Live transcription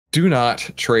do not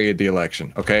trade the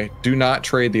election, okay? Do not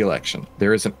trade the election.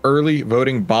 There is an early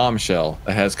voting bombshell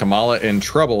that has Kamala in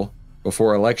trouble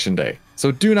before election day.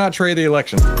 So do not trade the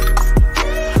election.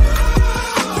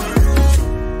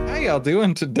 How y'all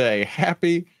doing today?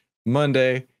 Happy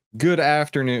Monday. Good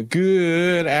afternoon.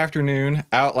 Good afternoon,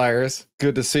 outliers.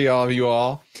 Good to see all of you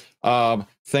all.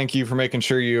 Thank you for making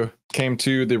sure you came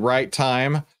to the right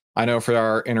time. I know for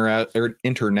our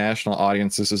international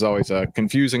audience, this is always a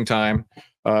confusing time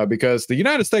because the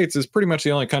United States is pretty much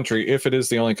the only country, if it is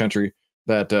the only country,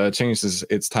 that changes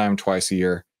its time twice a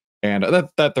year. And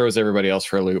that throws everybody else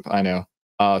for a loop, I know.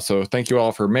 So thank you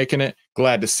all for making it.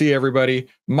 Glad to see everybody.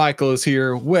 Michael is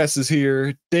here. Wes is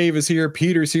here. Dave is here.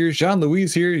 Peter's here. Jean-Louis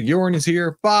is here. Jorn is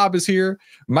here. Bob is here.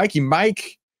 Mikey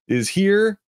Mike is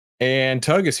here. And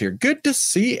Tug is here. Good to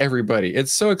see everybody.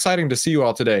 It's so exciting to see you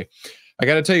all today. I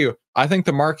got to tell you, I think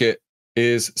the market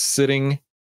is sitting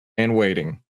and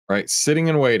waiting, right? Sitting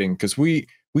and waiting because we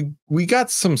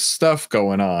got some stuff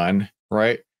going on,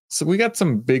 right? So we got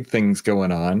some big things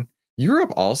going on.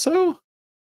 Europe also?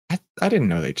 I didn't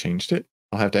know they changed it.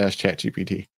 I'll have to ask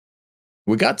ChatGPT.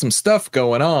 We got some stuff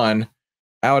going on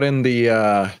out in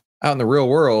the real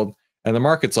world, and the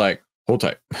market's like, hold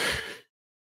tight.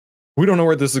 We don't know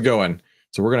where this is going,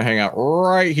 so we're gonna hang out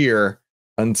right here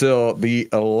until the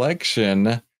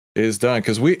election is done,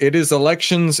 because it is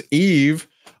elections eve.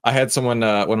 I had someone,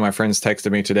 one of my friends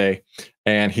texted me today,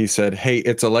 and he said, hey,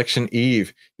 it's election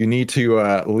eve. You need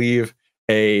to leave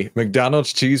a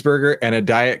McDonald's cheeseburger and a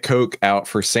Diet Coke out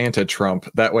for Santa Trump.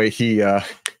 That way he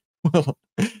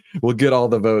will get all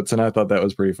the votes. And I thought that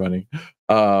was pretty funny.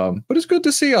 But it's good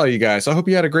to see all you guys. I hope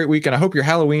you had a great weekend. I hope your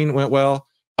Halloween went well.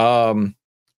 A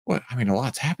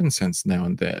lot's happened since now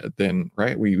and then,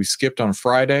 right? We skipped on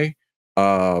Friday.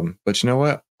 But you know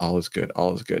what? All is good.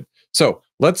 All is good. So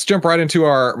let's jump right into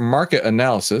our market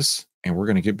analysis, and we're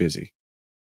going to get busy.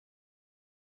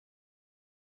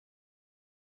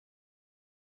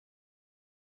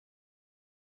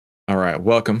 All right,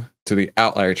 welcome to the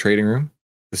Outlier Trading Room.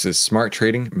 This is smart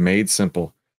trading made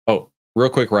simple. Oh, real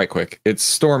quick, right quick. It's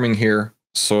storming here,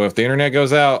 so if the internet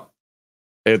goes out,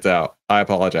 it's out. I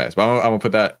apologize, but I'm gonna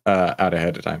put that out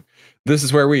ahead of time. This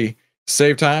is where we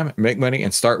save time, make money,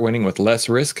 and start winning with less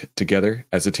risk together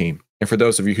as a team. And for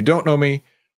those of you who don't know me,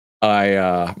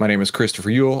 my name is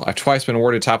Christopher Ewell. I've twice been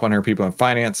awarded Top 100 People in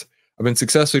Finance. I've been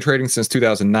successfully trading since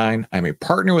 2009. I'm a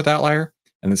partner with Outlier,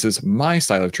 and this is my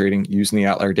style of trading using the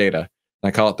Outlier data. And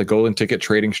I call it the golden ticket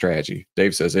trading strategy.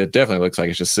 Dave says it definitely looks like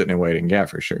it's just sitting and waiting. Yeah,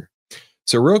 for sure.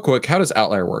 So real quick, how does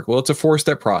Outlier work? Well, it's a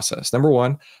 4-step process. Number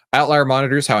 1, Outlier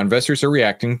monitors how investors are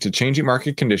reacting to changing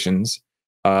market conditions,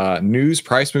 news,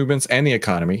 price movements, and the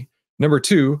economy. Number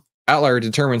 2, Outlier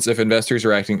determines if investors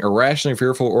are acting irrationally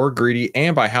fearful or greedy,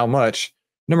 and by how much.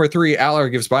 Number 3, Outlier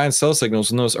gives buy and sell signals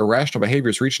when those irrational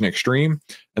behaviors reach an extreme.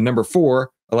 And number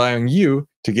 4, allowing you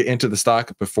to get into the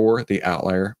stock before the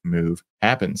Outlier move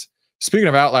happens. Speaking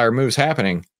of Outlier moves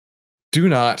happening, do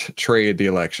not trade the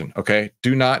election, okay?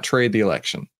 Do not trade the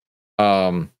election.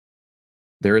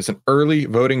 There is an early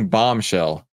voting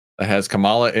bombshell that has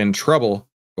Kamala in trouble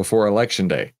before election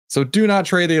day. So do not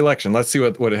trade the election. Let's see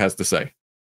what it has to say.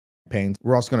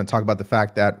 We're also going to talk about the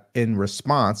fact that in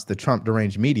response, the Trump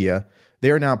deranged media,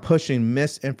 they are now pushing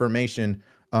misinformation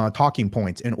talking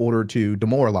points in order to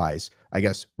demoralize, I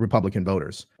guess, Republican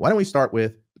voters. Why don't we start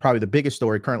with probably the biggest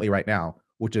story currently right now,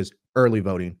 which is early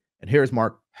voting. And here's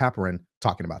Mark Halperin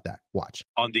talking about that. Watch.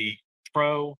 On the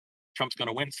pro Trump's going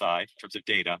to win side, in terms of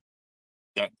data,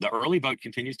 the early vote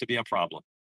continues to be a problem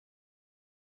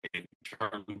in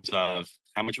terms of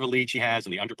how much of a lead she has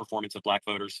and the underperformance of black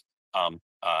voters. And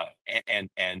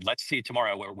let's see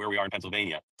tomorrow where we are in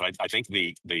Pennsylvania. But I think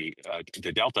the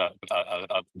delta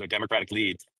of the Democratic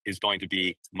lead is going to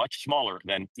be much smaller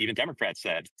than even Democrats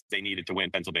said they needed to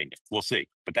win Pennsylvania. We'll see,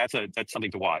 but that's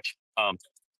something to watch.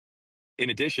 In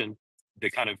addition,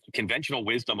 the kind of conventional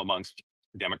wisdom amongst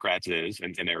Democrats is,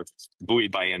 and they're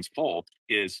buoyed by Ann's poll,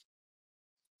 is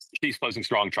she's closing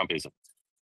strong Trumpism,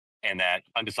 and that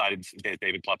undecided, as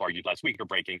David Plouffe argued last week, are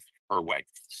breaking her way.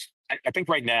 I think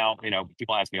right now,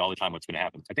 people ask me all the time what's going to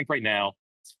happen. I think right now,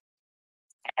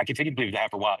 I continue to believe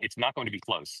that for a while, it's not going to be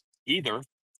close. Either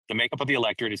the makeup of the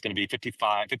electorate is going to be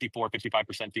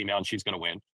 55% female and she's going to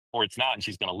win, or it's not and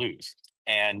she's going to lose.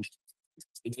 And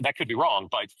that could be wrong,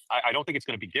 but I don't think it's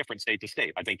going to be different state to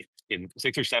state. I think in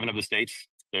 6 or 7 of the states,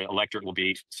 the electorate will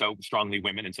be so strongly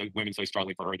women and so women so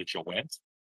strongly for her that she'll win,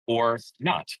 or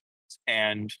not.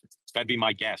 And that'd be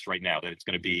my guess right now, that it's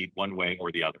going to be one way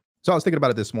or the other. So I was thinking about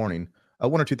it this morning.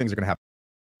 1 or 2 things are going to happen.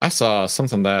 I saw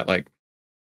something that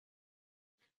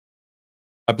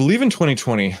I believe in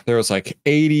 2020 there was like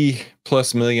 80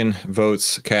 plus million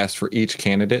votes cast for each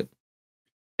candidate,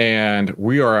 and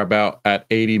we are about at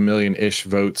 80 million ish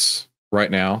votes right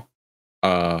now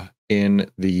in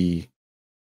the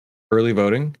early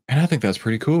voting. And I think that's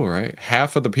pretty cool, right?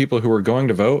 Half of the people who are going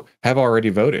to vote have already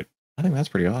voted. I think that's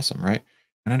pretty awesome, right?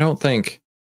 And I don't think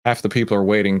half the people are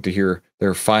waiting to hear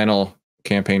their final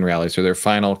campaign rallies or their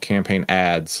final campaign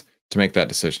ads to make that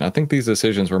decision. I think these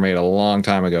decisions were made a long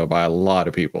time ago by a lot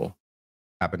of people.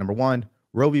 Number one,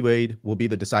 Roe v. Wade will be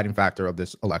the deciding factor of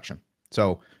this election.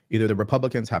 So either the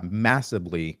Republicans have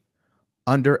massively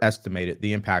underestimated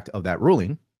the impact of that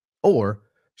ruling, or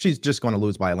she's just going to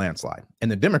lose by a landslide.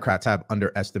 And the Democrats have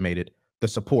underestimated the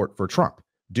support for Trump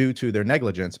due to their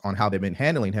negligence on how they've been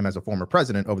handling him as a former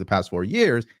president over the past 4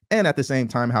 years, and at the same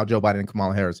time, how Joe Biden and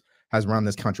Kamala Harris has run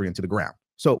this country into the ground.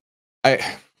 So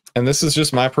and this is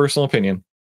just my personal opinion,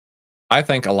 I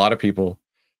think a lot of people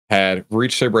had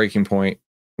reached their breaking point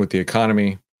with the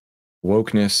economy,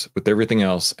 wokeness, with everything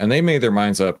else, and they made their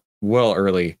minds up well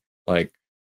early, like,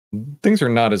 things are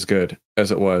not as good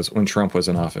as it was when Trump was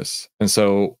in office. And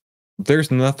so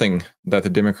there's nothing that the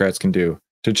Democrats can do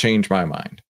to change my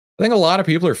mind. I think a lot of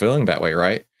people are feeling that way,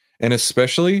 right? And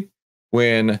especially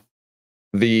when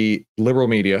the liberal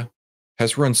media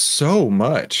has run so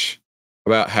much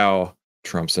about how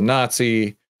Trump's a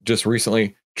Nazi. Just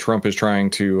recently, Trump is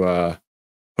trying to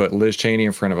put Liz Cheney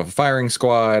in front of a firing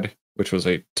squad, which was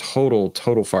a total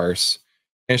farce.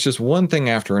 And it's just one thing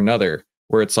after another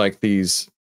where it's like these,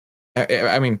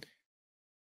 I mean,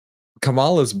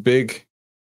 Kamala's big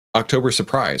October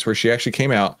surprise, where she actually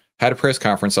came out, had a press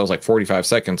conference that was like 45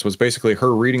 seconds, was basically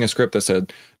her reading a script that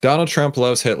said, Donald Trump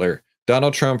loves Hitler.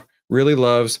 Donald Trump really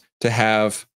loves to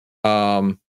have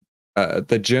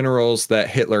the generals that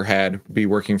Hitler had be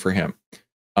working for him.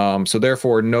 So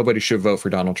therefore, nobody should vote for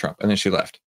Donald Trump. And then she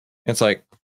left. It's like,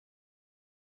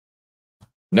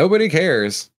 nobody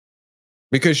cares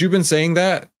because you've been saying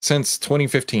that since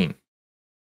 2015.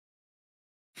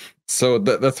 So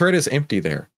the thread is empty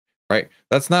there, right?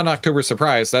 That's not an October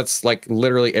surprise. That's like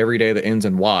literally every day that ends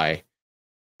in Y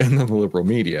in the liberal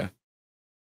media.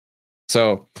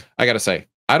 So I got to say,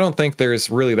 I don't think there's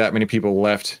really that many people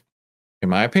left, in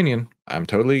my opinion. I'm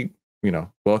totally,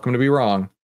 welcome to be wrong.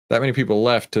 That many people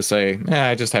left to say,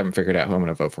 I just haven't figured out who I'm going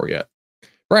to vote for yet.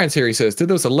 Brian's here. He says, did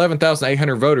those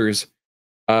 11,800 voters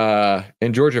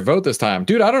in Georgia vote this time?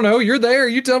 Dude, I don't know. You're there.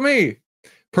 You tell me.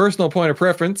 Personal point of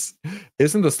preference.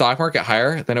 Isn't the stock market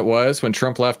higher than it was when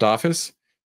Trump left office?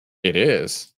 It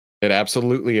is. It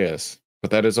absolutely is.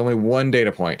 But that is only one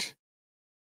data point.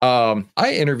 I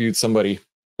interviewed somebody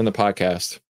in the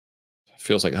podcast,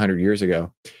 feels like 100 years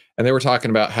ago, and they were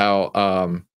talking about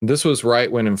how this was right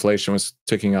when inflation was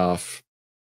ticking off,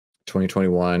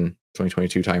 2021,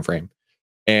 2022 timeframe.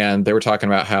 And they were talking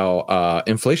about how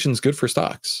inflation is good for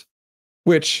stocks,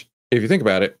 which, if you think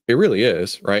about it, it really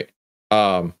is, right?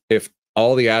 If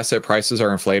all the asset prices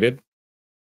are inflated,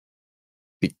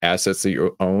 the assets that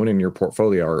you own in your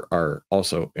portfolio are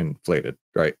also inflated,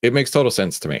 right? It makes total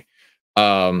sense to me.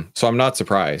 So I'm not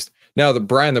surprised. Now,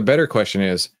 Brian, the better question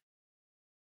is,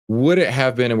 would it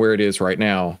have been where it is right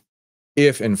now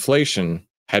if inflation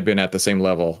had been at the same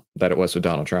level that it was with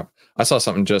Donald Trump? I saw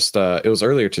something just, it was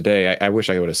earlier today. I wish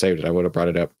I would have saved it. I would have brought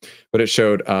it up, but it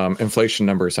showed inflation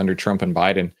numbers under Trump and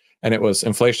Biden. And it was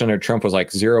inflation under Trump was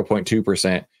like 0.2%,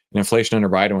 and inflation under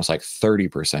Biden was like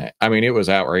 30%. I mean, it was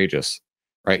outrageous,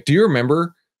 right? Do you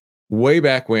remember way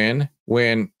back when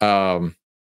maybe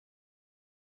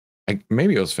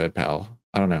it was Fed Pal,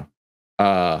 I don't know,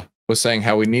 was saying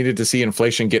how we needed to see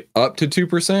inflation get up to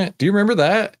 2%? Do you remember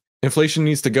that? Inflation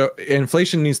needs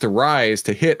to rise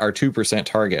to hit our 2%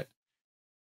 target.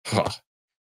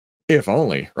 If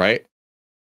only, right?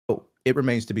 It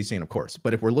remains to be seen, of course.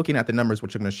 But if we're looking at the numbers,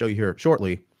 which I'm going to show you here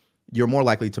shortly, you're more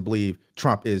likely to believe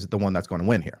Trump is the one that's going to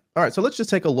win here. All right, so let's just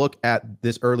take a look at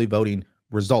this early voting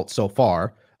results so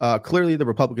far. Clearly, the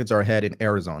Republicans are ahead in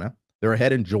Arizona. They're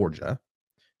ahead in Georgia.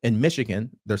 In Michigan,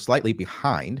 they're slightly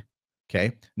behind.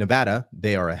 Okay. Nevada,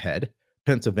 they are ahead.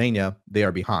 Pennsylvania, they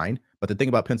are behind. But the thing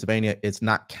about Pennsylvania, it's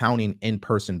not counting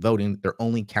in-person voting. They're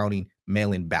only counting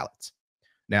mail-in ballots.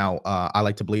 Now, I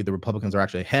like to believe the Republicans are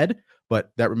actually ahead,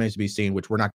 but that remains to be seen, which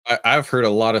we're not. I've heard a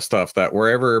lot of stuff that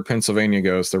wherever Pennsylvania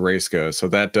goes, the race goes. So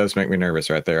that does make me nervous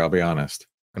right there. I'll be honest.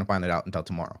 Going to find that out until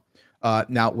tomorrow.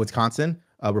 Now, Wisconsin,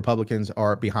 Republicans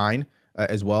are behind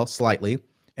as well, slightly.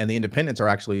 And the independents are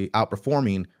actually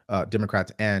outperforming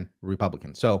Democrats and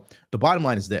Republicans. So the bottom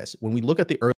line is this. When we look at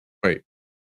the early... Wait.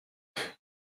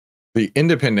 The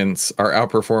independents are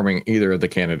outperforming either of the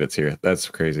candidates here. That's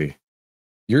crazy.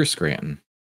 You're Scranton.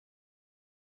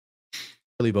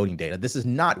 early voting data. This is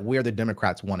not where the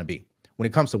Democrats want to be. When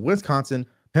it comes to Wisconsin,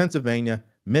 Pennsylvania,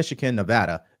 Michigan,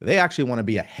 Nevada, they actually want to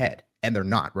be ahead, and they're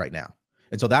not right now.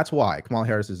 And so that's why Kamala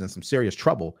Harris is in some serious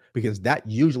trouble, because that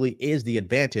usually is the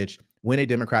advantage when a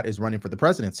Democrat is running for the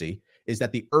presidency, is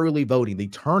that the early voting, the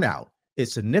turnout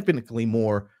is significantly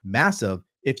more massive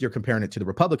if you're comparing it to the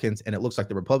Republicans. And it looks like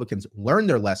the Republicans learned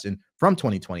their lesson from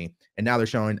 2020, and now they're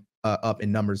showing up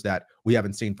in numbers that we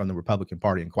haven't seen from the Republican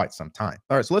Party in quite some time.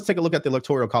 All right, so let's take a look at the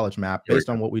Electoral College map based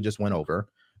on what we just went over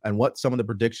and what some of the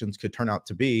predictions could turn out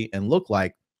to be and look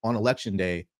like on election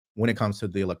day when it comes to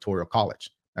the Electoral College.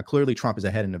 Now, clearly, Trump is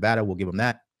ahead in Nevada. We'll give him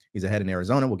that. He's ahead in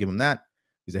Arizona. We'll give him that.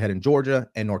 He's ahead in Georgia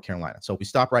and North Carolina. So if we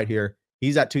stop right here,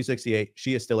 he's at 268.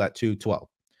 She is still at 212.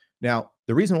 Now,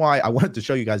 the reason why I wanted to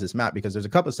show you guys this map, because there's a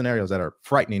couple of scenarios that are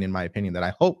frightening, in my opinion, that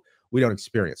I hope we don't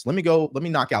experience. Let me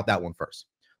knock out that one first.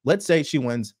 Let's say she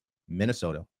wins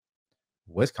Minnesota,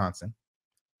 Wisconsin,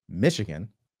 Michigan,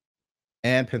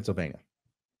 and Pennsylvania.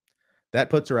 That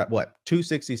puts her at what?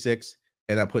 266,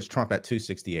 and that puts Trump at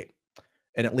 268.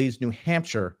 And it leaves New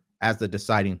Hampshire as the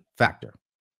deciding factor.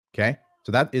 Okay,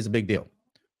 so that is a big deal.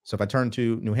 So if I turn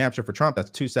to New Hampshire for Trump,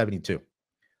 that's 272.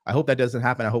 I hope that doesn't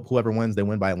happen. I hope whoever wins, they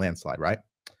win by a landslide, right?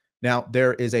 Now,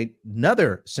 there is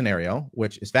another scenario,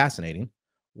 which is fascinating,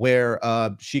 where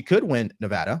she could win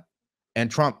Nevada, and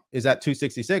Trump is at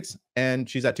 266, and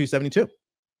she's at 272.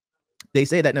 They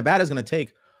say that Nevada is going to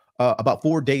take about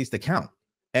 4 days to count.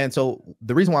 And so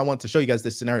the reason why I want to show you guys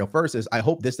this scenario first is I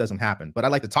hope this doesn't happen, but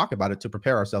I'd like to talk about it to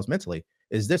prepare ourselves mentally,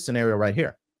 is this scenario right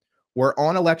here. We're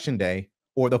on election day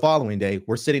or the following day,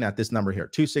 we're sitting at this number here,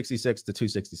 266 to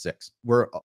 266.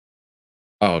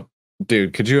 Oh,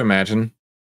 dude, could you imagine?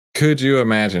 Could you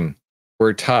imagine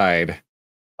we're tied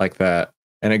like that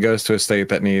and it goes to a state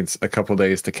that needs a couple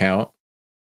days to count?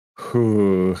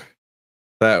 Whew.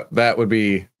 That would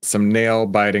be some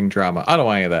nail-biting drama. I don't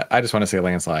want any of that. I just want to see a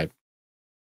landslide.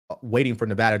 Waiting for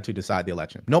Nevada to decide the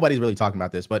election. Nobody's really talking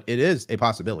about this, but it is a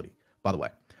possibility, by the way.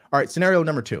 All right, scenario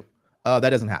number 2. That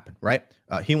doesn't happen, right?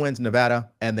 He wins Nevada,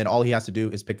 and then all he has to do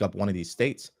is pick up one of these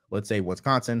states, let's say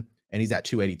Wisconsin, and he's at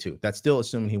 282. That's still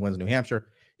assuming he wins New Hampshire.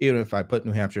 Even if I put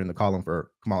New Hampshire in the column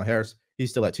for Kamala Harris, he's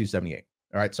still at 278.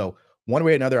 All right, so one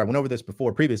way or another, I went over this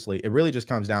before previously, it really just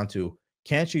comes down to,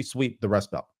 can she sweep the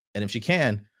Rust Belt? And if she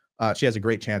can, she has a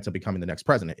great chance of becoming the next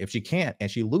president. If she can't,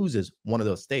 and she loses one of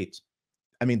those states,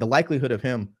 I mean, the likelihood of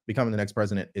him becoming the next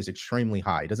president is extremely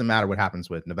high. It doesn't matter what happens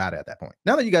with Nevada at that point.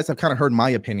 Now that you guys have kind of heard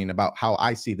my opinion about how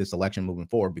I see this election moving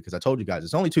forward, because I told you guys,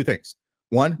 it's only 2 things.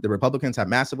 One, the Republicans have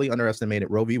massively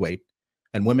underestimated Roe v. Wade,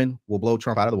 and women will blow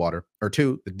Trump out of the water. Or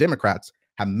 2, the Democrats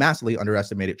have massively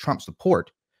underestimated Trump's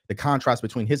support, the contrast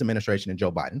between his administration and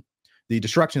Joe Biden, the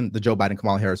destruction the Joe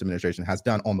Biden-Kamala Harris administration has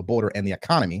done on the border and the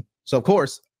economy. So, of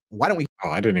course, why don't we...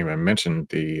 Oh, I didn't even mention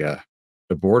the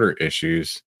border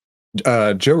issues.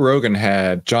 Joe Rogan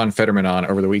had John Fetterman on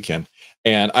over the weekend,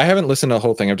 and I haven't listened to the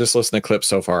whole thing. I've just listened to clips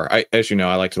so far. As you know,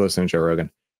 I like to listen to Joe Rogan.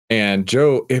 And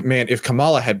Joe, if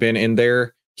Kamala had been in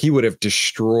there, he would have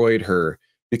destroyed her,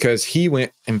 because he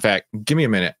went. In fact, give me a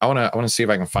minute. I want to see if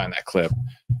I can find that clip,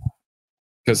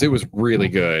 because it was really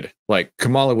good. Like,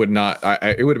 Kamala would not.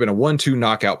 It would have been a 1-2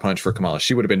 knockout punch for Kamala.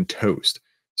 She would have been toast.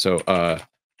 So,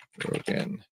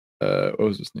 Rogan. What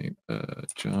was his name?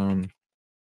 John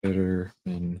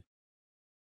Fetterman.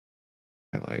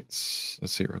 Highlights.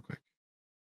 Let's see real quick.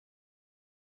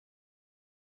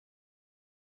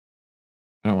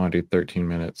 I don't want to do 13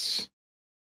 minutes.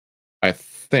 I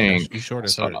think you sure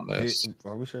on this.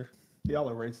 Are we sure? Y'all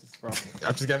are racist, bro.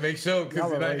 I just gotta make sure,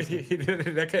 because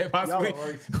that can't possibly.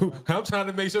 I'm trying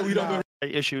to make sure we don't do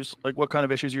issues. Like, what kind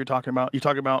of issues are you talking about? You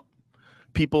talking about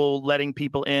people letting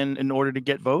people in order to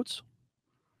get votes?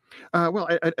 Well,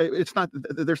 it's not.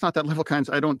 There's not that level kinds.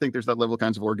 I don't think there's that level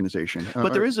kinds of organization.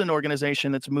 But there is an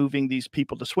organization that's moving these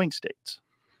people to swing states.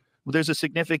 There's a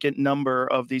significant number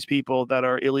of these people that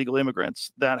are illegal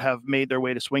immigrants that have made their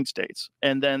way to swing states.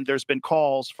 And then there's been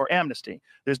calls for amnesty.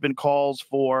 There's been calls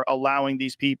for allowing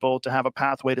these people to have a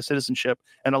pathway to citizenship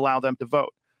and allow them to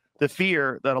vote. The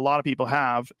fear that a lot of people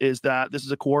have is that this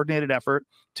is a coordinated effort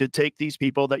to take these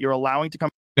people that you're allowing to come.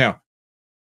 Now,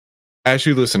 as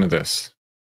you listen to this,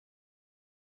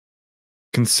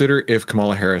 consider if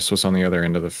Kamala Harris was on the other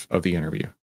end of the interview.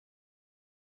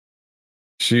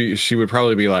 She would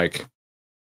probably be like,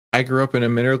 I grew up in a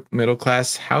middle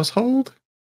class household,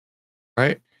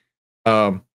 right?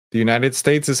 The United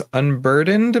States is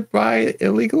unburdened by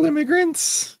illegal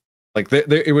immigrants. Like,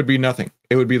 it would be nothing.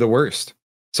 It would be the worst.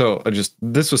 So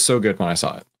this was so good when I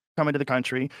saw it. come into the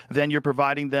country, then you're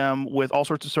providing them with all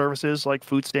sorts of services like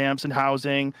food stamps and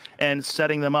housing and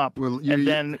setting them up, and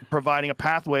then providing a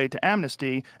pathway to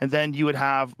amnesty. And then you would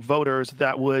have voters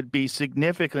that would be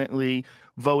significantly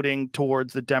voting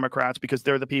towards the Democrats because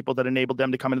they're the people that enabled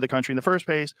them to come into the country in the first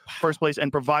place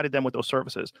and provided them with those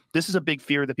services. This is a big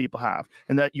fear that people have,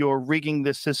 and that you're rigging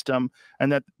this system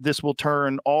and that this will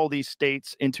turn all these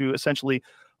states into essentially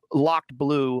locked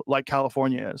blue like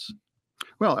California is.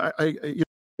 Well,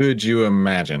 Could you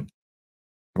imagine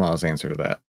Kamala's answer to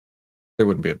that?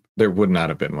 There would not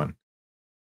have been one.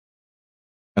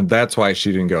 And that's why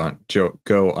she didn't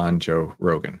go on Joe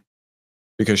Rogan,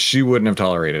 because she wouldn't have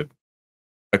tolerated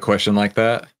a question like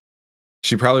that.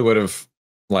 She probably would have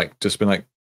just been like,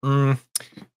 I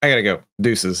gotta go,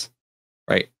 deuces,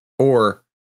 right? Or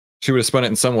she would have spun it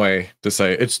in some way to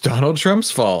say, it's Donald Trump's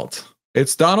fault.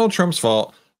 It's Donald Trump's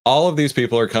fault. All of these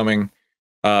people are coming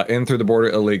in through the border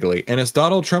illegally, and it's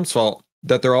Donald Trump's fault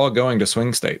that they're all going to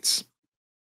swing states.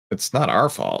 It's not our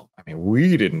fault. I mean,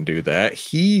 we didn't do that.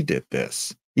 He did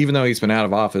this, even though he's been out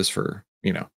of office for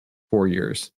 4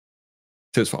 years.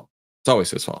 It's his fault. It's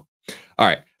always his fault. All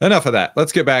right, enough of that.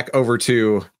 Let's get back over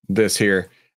to this here,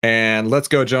 and let's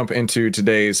go jump into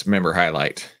today's member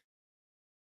highlight.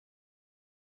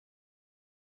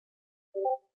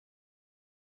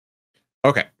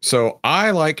 Okay, so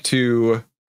I like to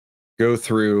go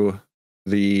through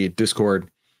the Discord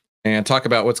and talk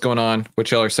about what's going on,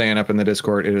 what y'all are saying up in the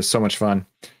Discord. It is so much fun.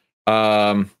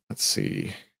 Let's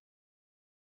see.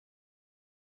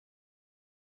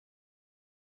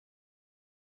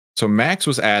 So Max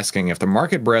was asking if the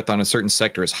market breadth on a certain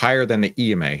sector is higher than the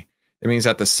EMA, it means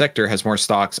that the sector has more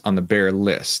stocks on the bear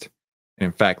list. And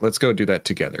in fact, let's go do that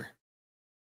together.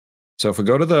 So if we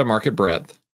go to the market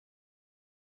breadth,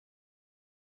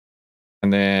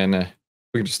 and then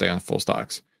we can just stay on full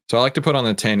stocks. So I like to put on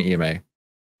the 10 EMA, and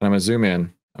I'm going to zoom in.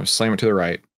 I'm going to slam it to the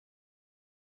right.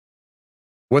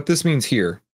 What this means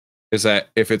here is that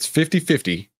if it's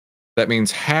 50-50, that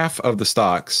means half of the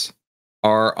stocks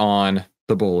are on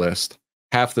the bull list,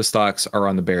 half the stocks are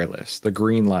on the bear list, the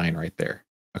green line right there.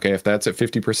 Okay, if that's at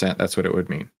 50%, that's what it would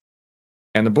mean.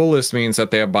 And the bull list means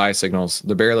that they have buy signals.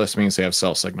 The bear list means they have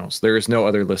sell signals. There is no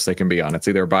other list they can be on. It's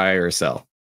either buy or sell.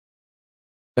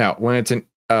 Now, when it's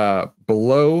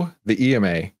below the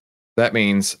EMA, that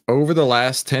means over the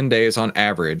last 10 days on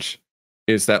average,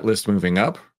 is that list moving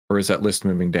up or is that list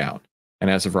moving down? And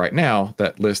as of right now,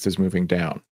 that list is moving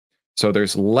down. So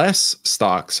there's less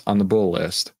stocks on the bull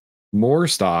list, more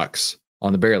stocks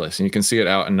on the bear list. And you can see it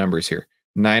out in numbers here.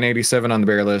 987 on the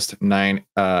bear list,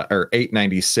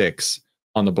 896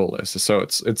 on the bull list. So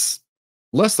it's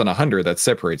less than 100 that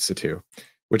separates the two,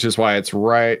 which is why it's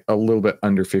right a little bit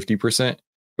under 50%,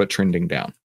 but trending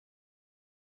down.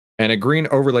 And a green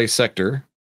overlay sector,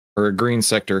 or a green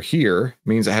sector here,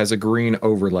 means it has a green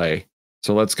overlay.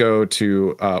 So let's go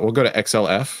to, we'll go to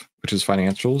XLF, which is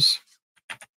financials.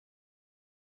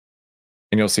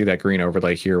 And you'll see that green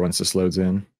overlay here once this loads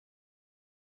in.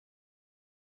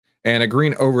 And a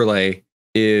green overlay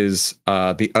is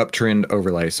the uptrend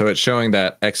overlay. So it's showing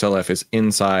that XLF is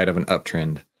inside of an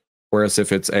uptrend. Whereas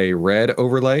if it's a red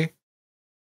overlay,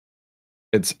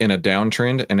 it's in a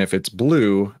downtrend. And if it's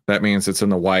blue, that means it's in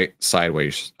the white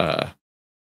sideways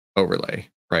overlay,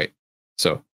 right?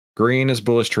 So green is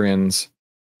bullish trends,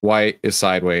 white is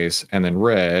sideways, and then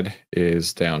red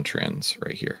is downtrends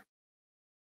right here.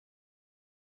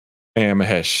 And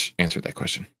Mahesh answered that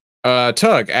question.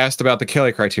 Tug asked about the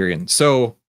Kelly criterion.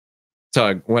 So,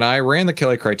 Tug, when I ran the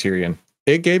Kelly criterion,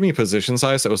 it gave me position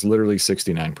size that was literally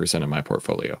 69% of my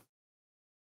portfolio.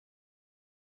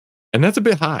 And that's a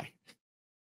bit high.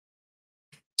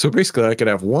 So basically, I could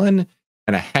have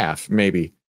 1.5,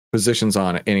 maybe, positions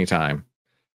on at any time.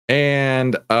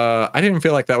 And I didn't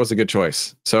feel like that was a good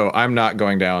choice. So I'm not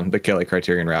going down the Kelly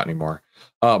criterion route anymore.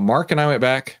 Mark and I went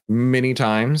back many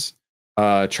times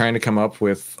trying to come up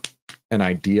with an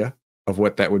idea of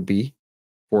what that would be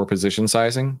for position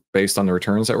sizing based on the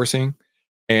returns that we're seeing.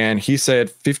 And he said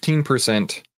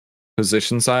 15%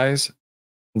 position size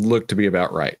looked to be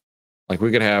about right. Like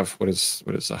we could have, what is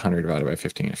 100 divided by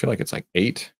 15? I feel like it's like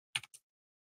 8.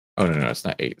 Oh, no, it's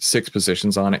not 8. 6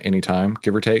 positions on at any time,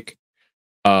 give or take,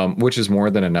 which is more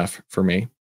than enough for me.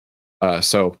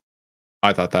 So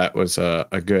I thought that was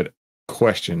a good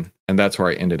question. And that's where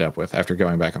I ended up with after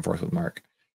going back and forth with Mark.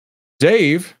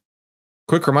 Dave,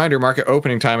 quick reminder, market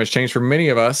opening time has changed for many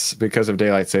of us because of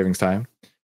daylight savings time.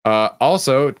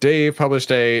 Also, Dave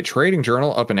published a trading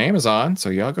journal up in Amazon. So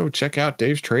y'all go check out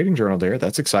Dave's trading journal there.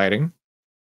 That's exciting.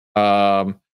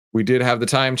 We did have the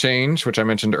time change, which I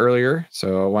mentioned earlier.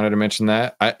 So I wanted to mention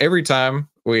that. Every time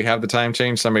we have the time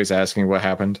change. Somebody's asking what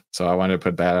happened, so I wanted to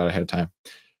put that out ahead of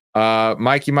time.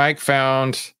 Mikey Mike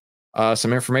found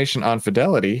some information on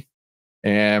Fidelity,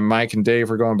 and Mike and Dave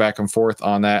were going back and forth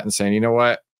on that and saying, you know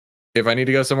what? If I need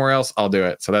to go somewhere else, I'll do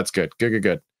it. So that's good.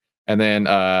 Good. And then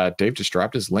Dave just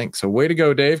dropped his link. So way to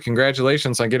go, Dave.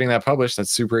 Congratulations on getting that published.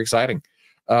 That's super exciting.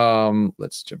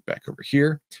 Let's jump back over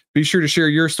here. Be sure to share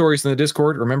your stories in the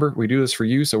Discord. Remember, we do this for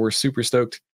you, so we're super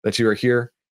stoked that you are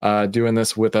here doing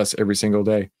this with us every single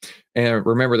day. And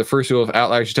remember, the first rule of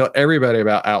OVTLYR is you tell everybody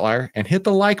about OVTLYR and hit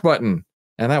the like button.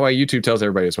 And that way YouTube tells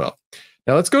everybody as well.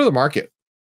 Now let's go to the market.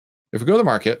 If we go to the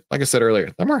market, like I said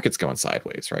earlier, the market's going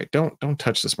sideways, right? Don't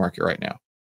touch this market right now.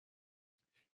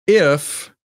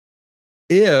 If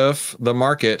the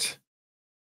market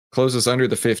closes under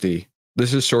the 50,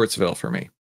 this is Shortsville for me.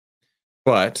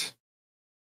 But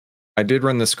I did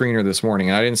run the screener this morning,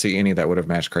 and I didn't see any that would have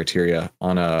matched criteria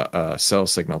on a sell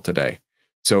signal today.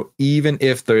 So even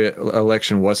if the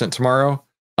election wasn't tomorrow,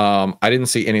 I didn't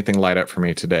see anything light up for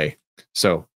me today.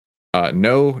 So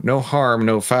no harm,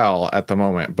 no foul at the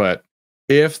moment. But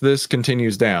if this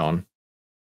continues down,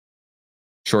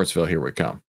 Shortsville, here we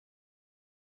come.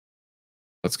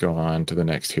 Let's go on to the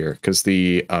next here, because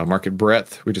the market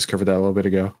breadth, we just covered that a little bit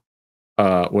ago,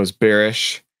 was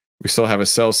bearish. We still have a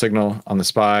sell signal on the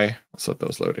SPY. Let's let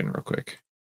those load in real quick.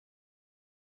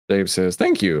 Dave says,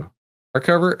 thank you. Our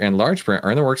cover and large print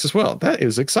are in the works as well. That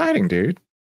is exciting, dude.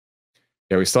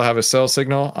 Yeah, we still have a sell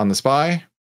signal on the SPY.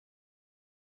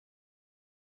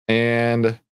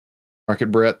 And market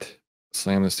breadth,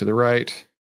 slam this to the right,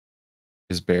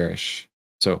 is bearish.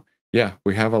 So yeah,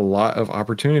 we have a lot of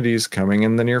opportunities coming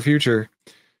in the near future.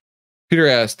 Peter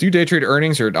asks, do you day trade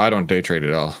earnings? Or I don't day trade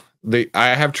at all. I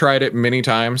have tried it many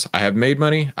times. I have made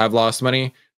money. I've lost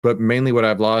money. But mainly what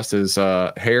I've lost is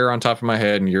hair on top of my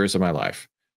head and years of my life.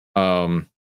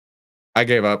 I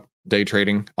gave up day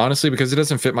trading, honestly, because it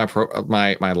doesn't fit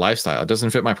my lifestyle. It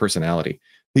doesn't fit my personality.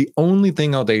 The only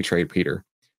thing I'll day trade, Peter,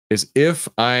 is if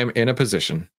I'm in a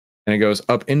position and it goes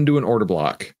up into an order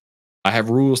block, I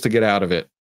have rules to get out of it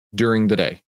during the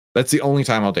day. That's the only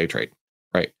time I'll day trade,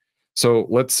 right? So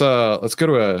let's go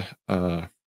to a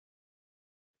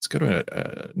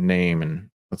name and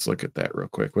let's look at that real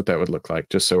quick, what that would look like,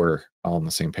 just so we're all on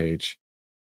the same page.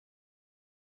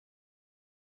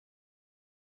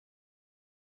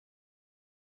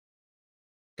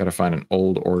 Got to find an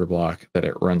old order block that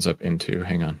it runs up into.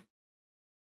 Hang on.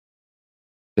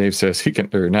 Dave says he can,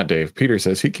 or not Dave, Peter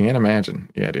says he can't imagine.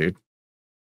 Yeah, dude.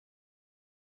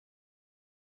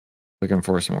 Looking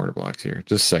for some order blocks here.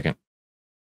 Just a second.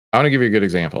 I want to give you a good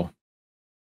example.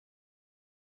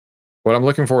 What I'm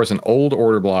looking for is an old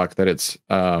order block that it's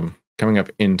coming up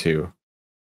into.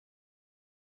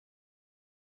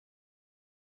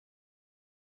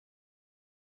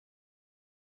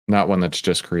 Not one that's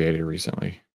just created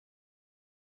recently.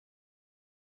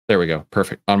 There we go.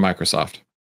 Perfect. On Microsoft.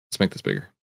 Let's make this bigger.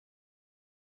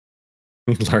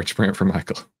 Large print for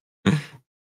Michael.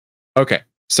 Okay.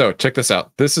 So check this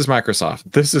out. This is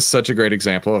Microsoft. This is such a great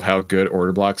example of how good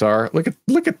order blocks are. Look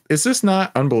at, is this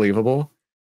not unbelievable?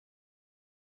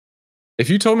 If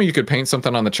you told me you could paint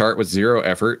something on the chart with zero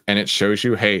effort and it shows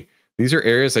you, hey, these are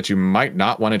areas that you might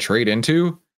not want to trade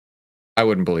into, I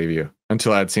wouldn't believe you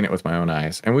until I'd seen it with my own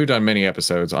eyes. And we've done many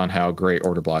episodes on how great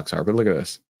order blocks are, but look at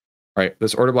this. All right,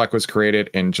 this order block was created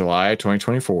in July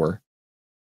 2024,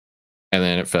 and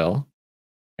then it fell.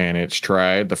 And it's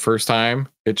tried. The first time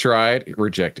it tried,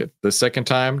 rejected. The second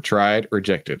time, tried,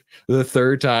 rejected. The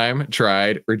third time,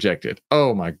 tried, rejected.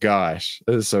 Oh my gosh,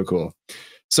 this is so cool.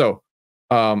 So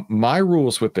my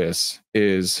rules with this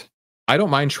is I don't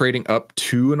mind trading up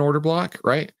to an order block,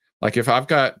 right? Like if I've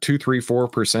got 2, 3,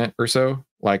 4% or so,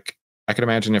 like I can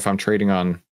imagine if I'm trading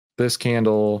on this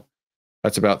candle,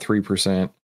 that's about 3%,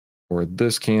 or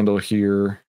this candle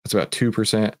here, that's about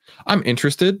 2%. I'm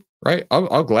interested, right?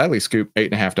 I'll gladly scoop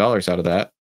 $8.50 out of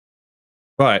that.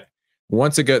 But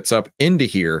once it gets up into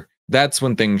here, that's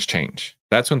when things change.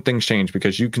 That's when things change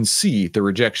because you can see the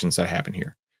rejections that happen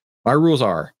here. My rules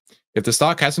are, if the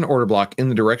stock has an order block in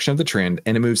the direction of the trend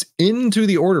and it moves into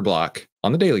the order block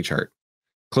on the daily chart,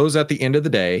 close at the end of the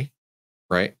day,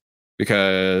 right?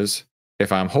 Because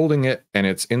if I'm holding it and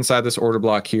it's inside this order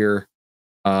block here,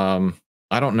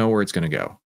 I don't know where it's going to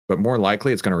go, but more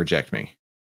likely it's going to reject me.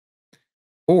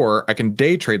 Or I can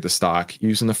day trade the stock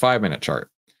using the 5-minute chart.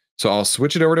 So I'll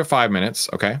switch it over to 5 minutes.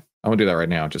 Okay. I'm going to do that right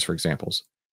now just for examples.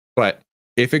 But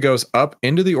if it goes up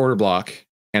into the order block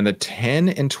and the 10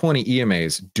 and 20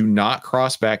 EMAs do not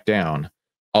cross back down,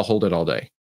 I'll hold it all day.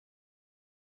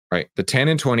 Right? The 10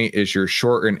 and 20 is your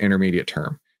short and intermediate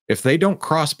term. If they don't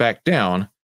cross back down,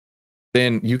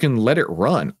 then you can let it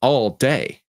run all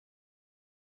day.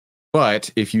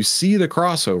 But if you see the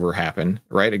crossover happen,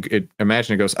 right?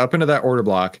 Imagine it goes up into that order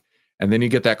block, and then you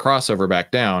get that crossover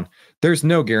back down. There's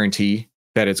no guarantee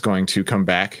that it's going to come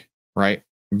back, right?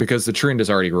 Because the trend is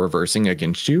already reversing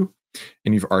against you,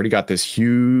 and you've already got this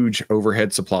huge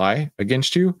overhead supply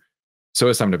against you. So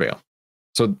it's time to bail.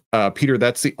 So, Peter,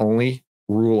 that's the only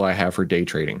rule I have for day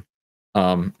trading.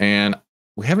 And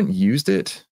we haven't used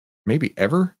it maybe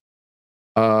ever.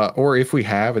 Or if we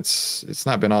have, it's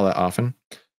not been all that often.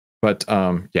 But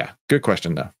yeah, good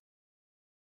question though.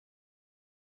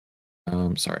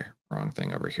 Sorry, wrong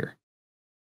thing over here.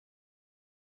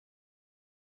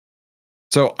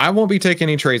 So I won't be taking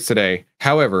any trades today.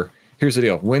 However, here's the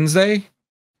deal. Wednesday,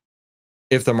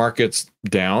 if the market's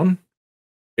down,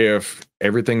 if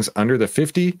everything's under the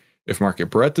 50, if market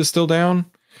breadth is still down,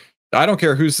 I don't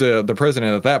care who's the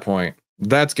president at that point.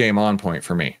 That's game on point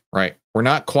for me, right? We're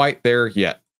not quite there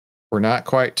yet. We're not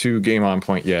quite to game on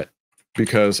point yet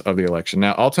because of the election.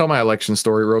 Now, I'll tell my election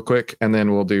story real quick, and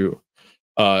then we'll do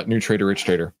New Trader, Rich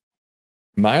Trader.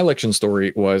 My election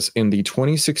story was in the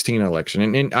 2016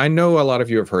 election, and I know a lot of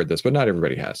you have heard this, but not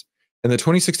everybody has. In the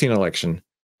 2016 election,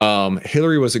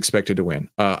 Hillary was expected to win.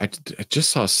 I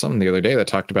just saw something the other day that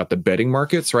talked about the betting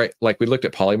markets, right? Like we looked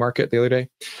at Polymarket the other day.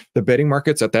 The betting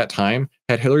markets at that time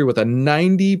had Hillary with a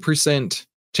 90%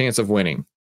 chance of winning,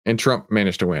 and Trump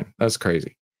managed to win. That's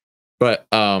crazy. But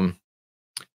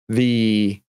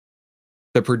the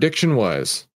prediction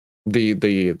was,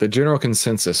 the general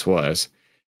consensus was,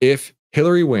 if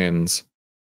Hillary wins,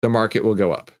 the market will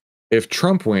go up. If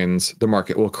Trump wins, the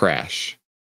market will crash.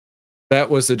 That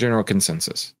was the general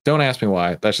consensus. Don't ask me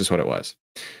why. That's just what it was.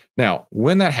 Now,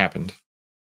 when that happened,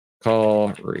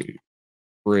 call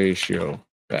ratio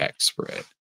back spread.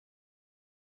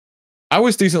 I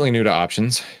was decently new to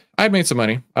options. I'd made some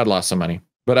money. I'd lost some money.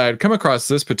 But I had come across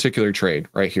this particular trade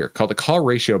right here called the call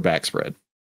ratio back spread.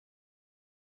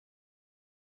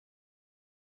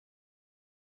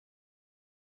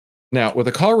 Now, with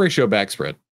a call ratio back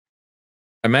spread,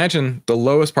 imagine the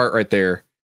lowest part right there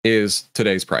is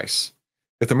today's price.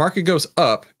 If the market goes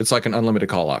up, it's like an unlimited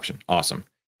call option. Awesome.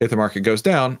 If the market goes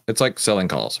down, it's like selling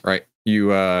calls, right? You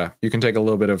can take a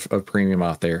little bit of premium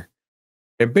off there.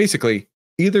 And basically,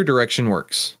 either direction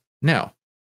works. Now,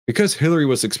 because Hillary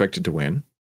was expected to win,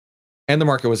 and the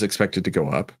market was expected to go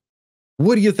up,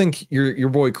 what do you think your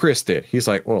boy Chris did? He's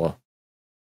like, well,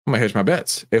 I'm gonna hedge my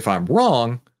bets. If I'm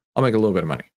wrong, I'll make a little bit of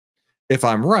money. If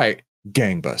I'm right,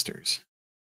 gangbusters,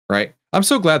 right? I'm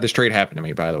so glad this trade happened to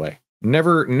me, by the way.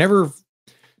 Never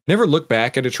look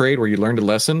back at a trade where you learned a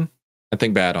lesson and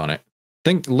think bad on it.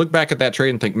 Look back at that trade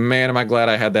and think, man, am I glad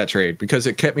I had that trade, because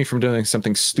it kept me from doing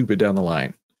something stupid down the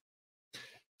line.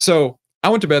 So I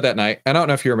went to bed that night, and I don't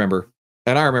know if you remember,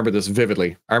 and I remember this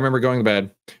vividly. I remember going to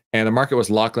bed, and the market was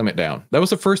lock limit down. That was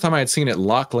the first time I had seen it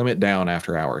lock limit down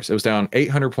after hours. It was down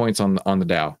 800 points on the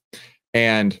Dow.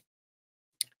 And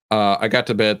I got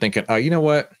to bed thinking, oh, you know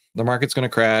what? The market's going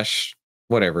to crash.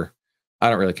 Whatever. I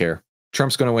don't really care.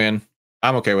 Trump's going to win.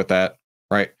 I'm okay with that.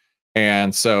 Right.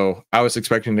 And so I was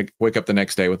expecting to wake up the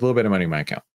next day with a little bit of money in my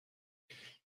account.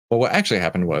 Well, what actually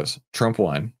happened was Trump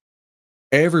won.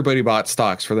 Everybody bought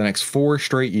stocks for the next 4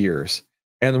 straight years.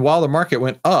 And while the market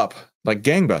went up like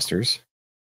gangbusters,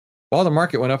 while the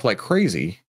market went up like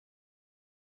crazy,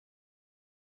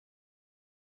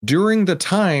 during the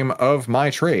time of my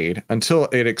trade until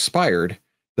it expired,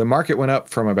 the market went up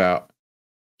from about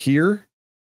here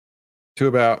to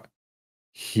about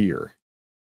here,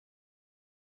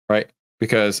 right?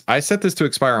 Because I set this to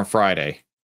expire on Friday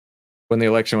when the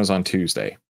election was on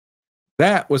Tuesday.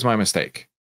 That was my mistake.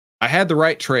 I had the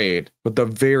right trade with the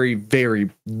very, very,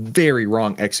 very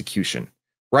wrong execution.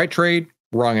 Right trade,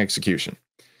 wrong execution.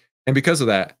 And because of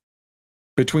that,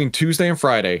 between Tuesday and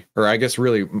Friday, or I guess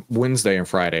really Wednesday and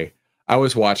Friday, I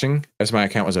was watching as my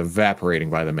account was evaporating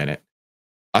by the minute.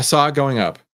 I saw it going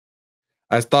up.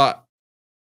 I thought,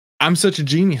 I'm such a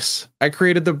genius. I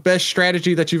created the best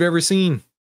strategy that you've ever seen.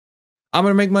 I'm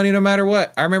going to make money no matter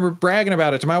what. I remember bragging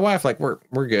about it to my wife, like, we're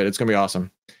good. It's going to be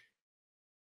awesome.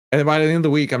 And then by the end of the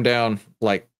week, I'm down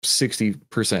like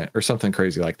 60% or something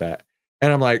crazy like that.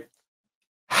 And I'm like,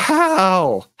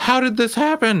 how? How did this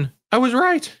happen? I was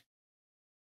right.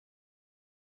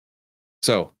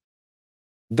 So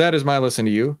that is my lesson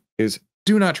to you, is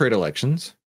do not trade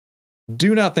elections.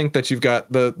 Do not think that you've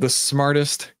got the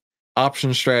smartest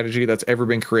option strategy that's ever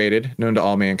been created, known to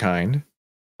all mankind,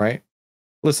 right?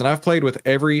 Listen, I've played with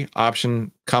every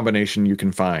option combination you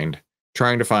can find,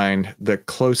 trying to find the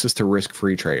closest to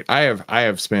risk-free trade. I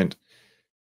have spent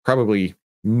probably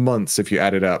months, if you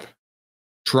add it up,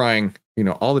 trying,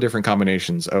 all the different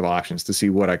combinations of options to see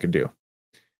what I could do.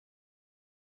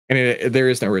 And there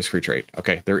is no risk-free trade.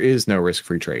 Okay, there is no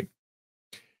risk-free trade.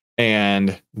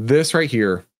 And this right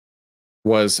here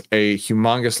was a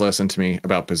humongous lesson to me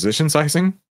about position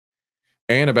sizing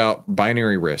and about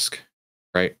binary risk,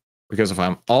 right? Because if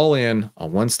I'm all in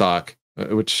on one stock,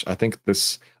 which I think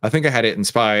I had it in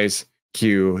SPYs,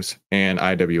 Qs, and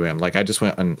IWM. Like I just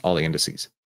went on all the indices.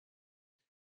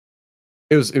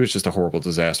 It was just a horrible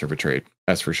disaster of a trade,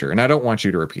 that's for sure. And I don't want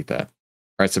you to repeat that.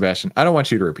 Right, Sebastian? I don't want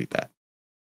you to repeat that.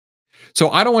 So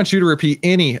I don't want you to repeat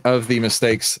any of the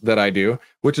mistakes that I do,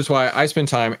 which is why I spend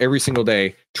time every single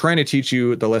day trying to teach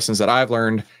you the lessons that I've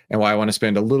learned, and why I want to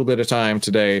spend a little bit of time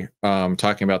today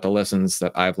talking about the lessons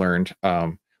that I've learned,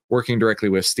 working directly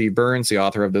with Steve Burns, the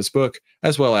author of this book,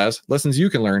 as well as lessons you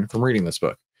can learn from reading this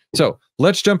book. So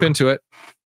let's jump into it.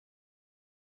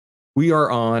 We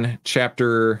are on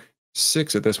chapter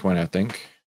 6 at this point, I think.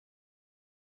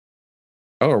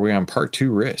 Oh, are we on part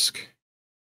 2 risk?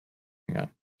 Hang on.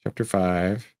 Chapter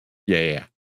 5. Yeah.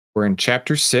 We're in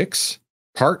chapter 6,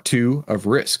 part 2 of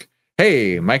risk.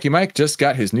 Hey, Mikey Mike just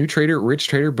got his new Rich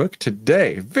Trader book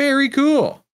today. Very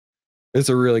cool. It's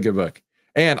a really good book.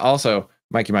 And also,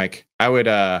 Mikey Mike, I would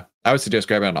suggest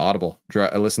grabbing an Audible.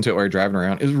 Listen to it while you're driving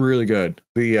around. It's really good.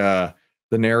 The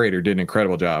narrator did an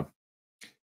incredible job.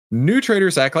 New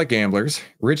traders act like gamblers.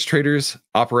 Rich traders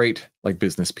operate like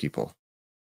business people.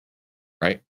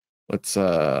 Right? Let's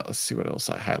see what else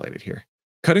I highlighted here.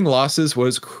 Cutting losses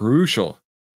was crucial.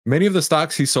 Many of the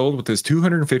stocks he sold with his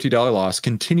 $250 loss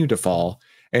continued to fall,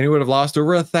 and he would have lost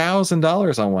over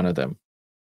 $1,000 on one of them.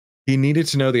 He needed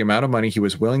to know the amount of money he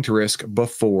was willing to risk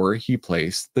before he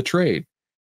placed the trade,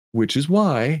 which is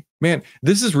why, man,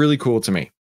 this is really cool to me,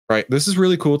 right? This is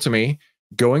really cool to me,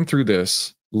 going through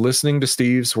this, listening to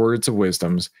Steve's words of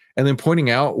wisdoms, and then pointing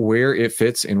out where it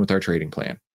fits in with our trading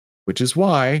plan, which is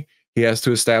why he has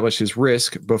to establish his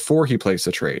risk before he places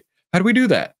a trade. How do we do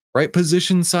that? Right?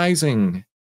 Position sizing.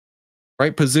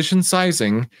 Right? Position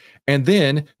sizing. And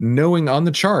then knowing on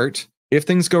the chart, if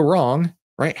things go wrong,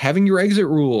 right? Having your exit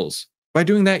rules. By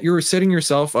doing that, you're setting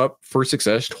yourself up for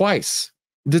success twice.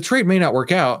 The trade may not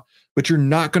work out, but you're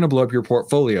not going to blow up your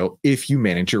portfolio if you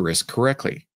manage your risk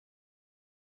correctly.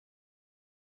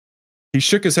 He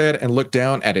shook his head and looked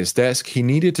down at his desk. He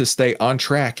needed to stay on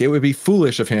track. It would be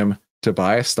foolish of him to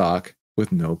buy a stock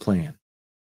with no plan.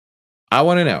 I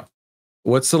want to know,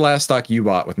 what's the last stock you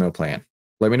bought with no plan?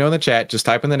 Let me know in the chat. Just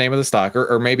type in the name of the stock,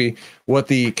 or maybe what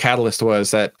the catalyst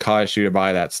was that caused you to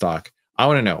buy that stock. I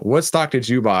want to know, what stock did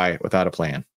you buy without a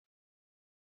plan?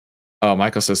 Oh,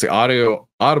 Michael says the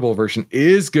Audible version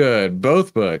is good.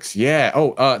 Both books. Yeah.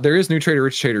 Oh, there is New Trader,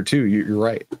 Rich Trader too. You're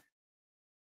right.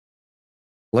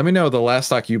 Let me know the last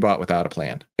stock you bought without a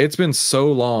plan. It's been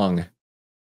so long,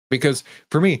 because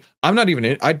for me, I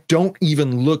don't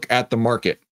even look at the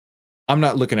market. I'm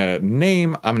not looking at a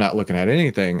name. I'm not looking at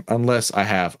anything unless I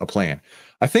have a plan.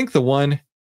 I think the one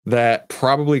that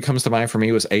probably comes to mind for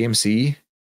me was AMC,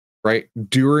 right?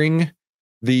 During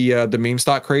the meme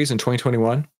stock craze in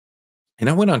 2021. And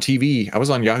I went on TV. I was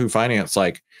on Yahoo Finance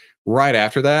like right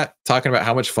after that, talking about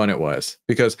how much fun it was,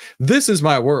 because this is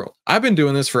my world. I've been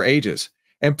doing this for ages,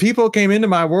 and people came into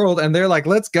my world and they're like,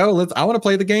 let's go. I want to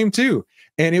play the game too.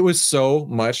 And it was so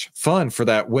much fun for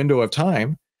that window of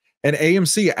time. And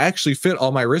AMC actually fit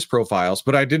all my risk profiles,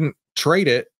 but I didn't trade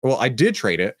it. Well, I did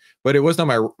trade it, but it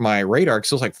wasn't on my radar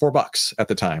because it was like $4 at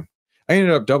the time. I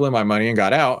ended up doubling my money and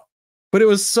got out, but it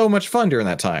was so much fun during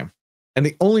that time. And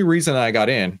the only reason I got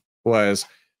in was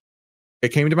it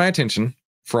came to my attention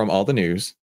from all the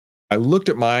news. I looked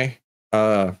at my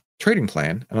trading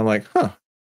plan and I'm like,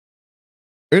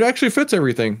 it actually fits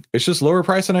everything. It's just lower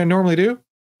price than I normally do.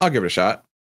 I'll give it a shot.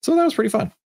 So that was pretty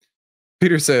fun.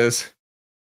 Peter says,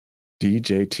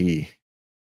 DJT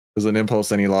was an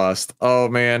impulse and he lost. Oh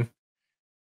man,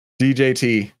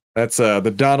 DJT. That's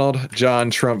the Donald John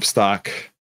Trump stock.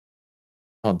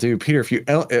 Oh, dude, Peter, if you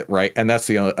right, and that's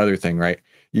the other thing, right?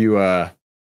 You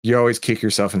always kick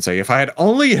yourself and say, if I had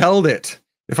only held it,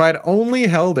 if I had only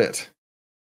held it.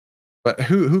 But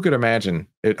who could imagine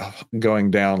it going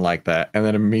down like that and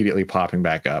then immediately popping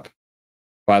back up?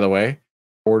 By the way,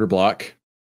 order block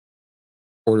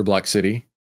city.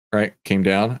 Right? Came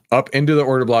down, up into the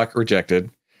order block, rejected.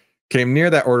 Came near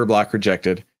that order block,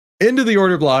 rejected. Into the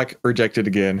order block, rejected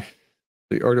again.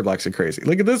 The order blocks are crazy.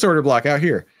 Look at this order block out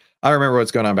here. I remember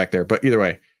what's going on back there. But either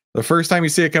way, the first time you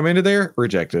see it come into there,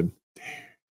 rejected.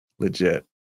 Legit.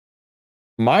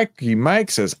 Mike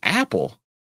says Apple.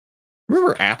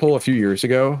 Remember Apple a few years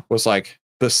ago was like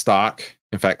the stock.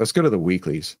 In fact, let's go to the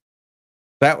weeklies.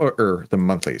 Or the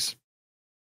monthlies.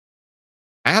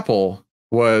 Apple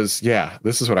was, yeah,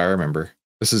 this is what I remember.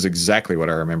 This is exactly what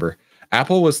I remember.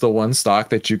 Apple was the one stock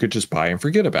that you could just buy and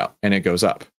forget about, and it goes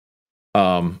up.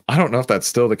 I don't know if that's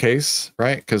still the case,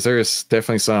 right? Because there is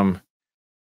definitely some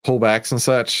pullbacks and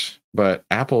such, but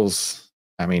Apple's,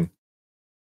 I mean,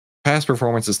 past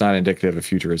performance is not indicative of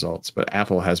future results, but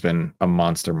Apple has been a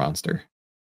monster.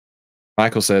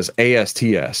 Michael says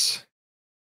ASTS.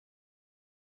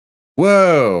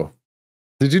 Whoa.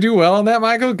 Did you do well on that,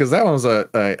 Michael? Because that one was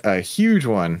a huge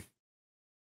one.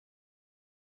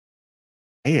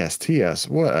 ASTS.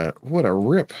 What a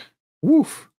rip.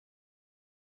 Woof.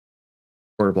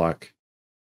 Order block.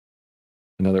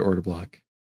 Another order block.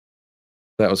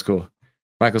 That was cool.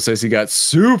 Michael says he got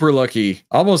super lucky,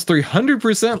 almost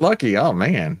 300% lucky. Oh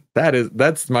man,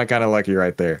 that's my kind of lucky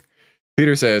right there.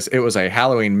 Peter says it was a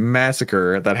Halloween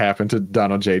massacre that happened to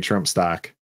Donald J. Trump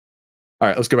stock. All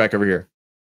right, let's go back over here.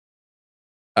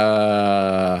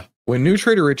 When New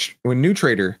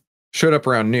Trader showed up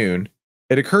around noon,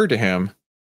 it occurred to him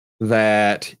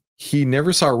that he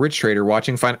never saw Rich Trader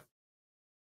watching financial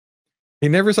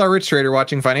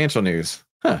news.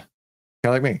 Huh. Kind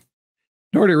of like me.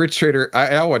 Nor did Rich Trader,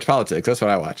 I'll watch politics. That's what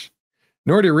I watch.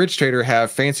 Nor did Rich Trader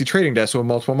have fancy trading desks with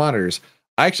multiple monitors.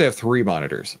 I actually have 3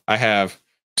 monitors. I have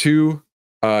 2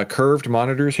 curved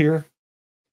monitors here.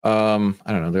 I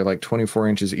don't know. They're like 24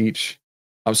 inches each.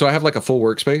 So I have like a full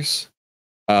workspace.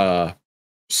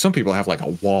 Some people have like a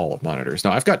wall of monitors.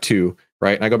 Now I've got 2,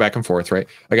 right? And I go back and forth, right?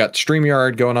 I got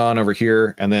StreamYard going on over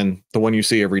here. And then the one you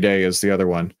see every day is the other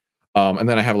one. And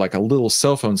then I have like a little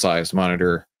cell phone sized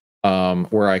monitor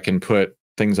where I can put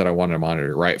things that I want to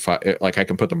monitor, right? Like I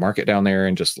can put the market down there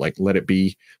and just like let it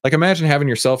be. Like imagine having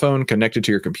your cell phone connected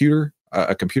to your computer,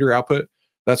 a computer output.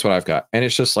 That's what I've got. And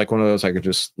it's just like one of those I could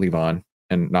just leave on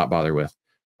and not bother with.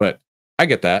 But I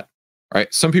get that,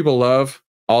 right? Some people love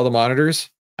all the monitors.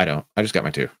 I don't. I just got my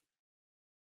 2.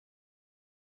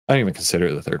 I didn't even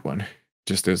consider the 3rd one.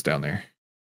 Just is down there.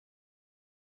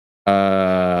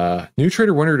 New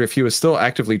Trader wondered if he was still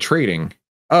actively trading.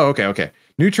 Oh, okay.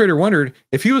 New Trader wondered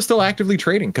if he was still actively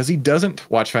trading because he doesn't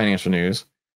watch financial news,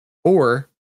 or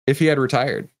if he had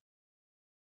retired.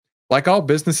 Like all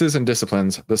businesses and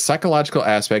disciplines, the psychological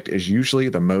aspect is usually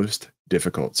the most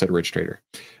difficult, said Rich Trader.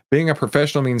 Being a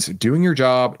professional means doing your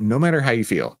job no matter how you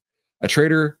feel. A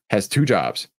trader has 2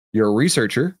 jobs. You're a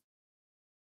researcher,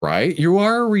 right? You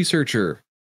are a researcher,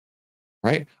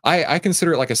 right? I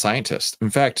consider it like a scientist. In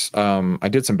fact, I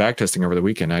did some back testing over the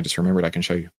weekend. I just remembered I can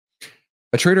show you.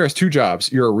 A trader has 2 jobs.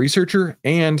 You're a researcher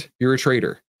and you're a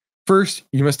trader. First,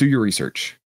 you must do your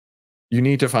research. You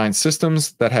need to find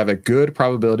systems that have a good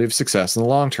probability of success in the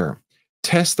long term.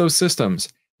 Test those systems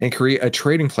and create a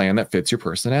trading plan that fits your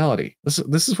personality.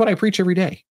 This is what I preach every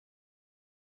day.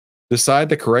 Decide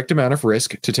the correct amount of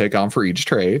risk to take on for each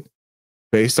trade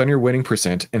based on your winning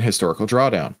percent and historical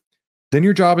drawdown. Then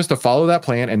your job is to follow that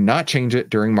plan and not change it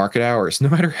during market hours, no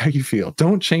matter how you feel.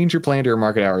 Don't change your plan during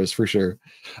market hours for sure.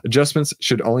 Adjustments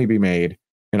should only be made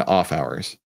in off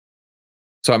hours.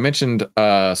 So I mentioned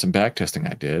some back testing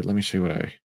I did. Let me show you what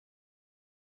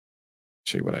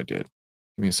I did. Give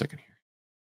me a second here.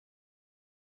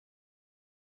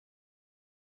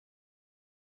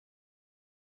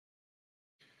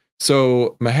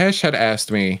 So Mahesh had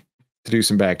asked me to do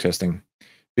some back testing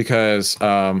because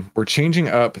we're changing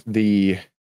up the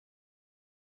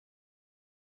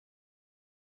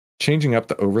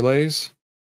overlays,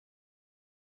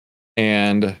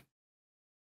 and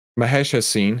Mahesh has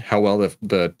seen how well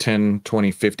the 10,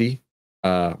 20, 50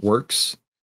 works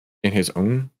in his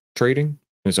own trading,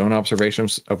 his own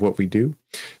observations of what we do.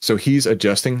 So he's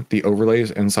adjusting the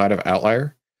overlays inside of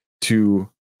OVTLYR to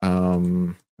let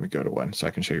me go to one so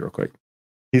I can show you real quick.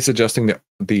 He's adjusting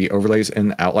the overlays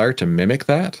in OVTLYR to mimic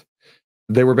that.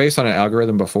 They were based on an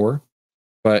algorithm before,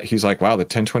 but he's like, wow, the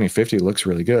 10, 20, 50 looks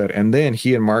really good. And then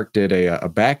he and Mark did a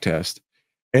back test,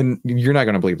 and you're not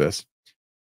going to believe this.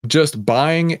 Just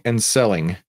buying and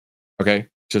selling, okay?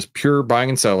 Just pure buying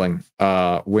and selling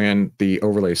when the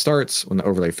overlay starts, when the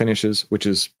overlay finishes, which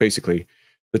is basically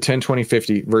the 10, 20,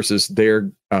 50 versus their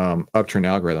uptrend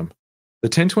algorithm. The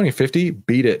 10, 20, 50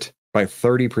 beat it by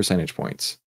 30 percentage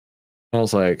points. I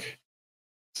was like,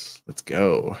 let's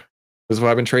go. This is what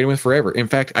I've been trading with forever. In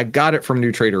fact, I got it from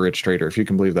New Trader, Rich Trader, if you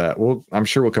can believe that. Well, I'm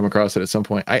sure we'll come across it at some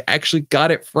point. I actually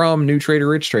got it from New Trader,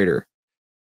 Rich Trader.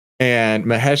 And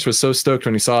Mahesh was so stoked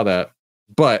when he saw that.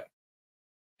 But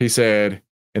he said,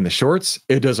 in the shorts,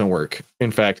 it doesn't work.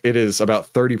 In fact, it is about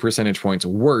 30 percentage points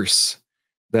worse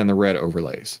than the red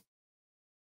overlays.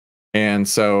 And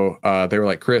so they were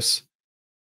like, Chris,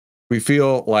 we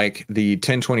feel like the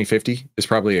 10, 20, 50 is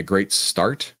probably a great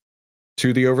start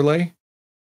to the overlay,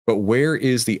 but where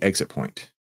is the exit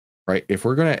point, right? If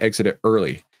we're going to exit it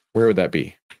early, where would that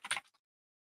be?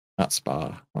 Not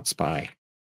spa, not spy.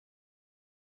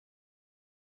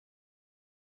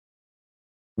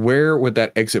 Where would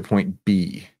that exit point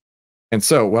be? And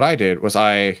so what I did was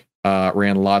I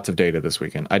ran lots of data this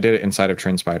weekend. I did it inside of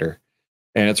TrendSpider,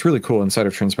 and it's really cool inside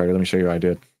of TrendSpider. Let me show you what I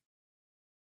did.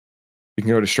 You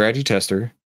can go to Strategy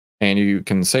Tester, and you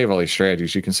can save all these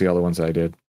strategies. You can see all the ones that I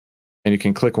did. And you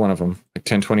can click one of them, like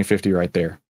 10, 20, 50 right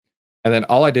there. And then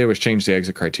all I did was change the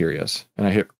exit criterias. And I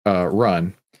hit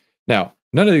run. Now,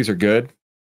 none of these are good.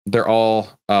 They're all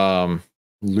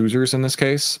losers in this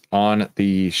case on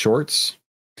the shorts.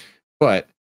 But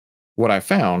what I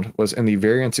found was in the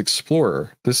Variance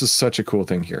Explorer, this is such a cool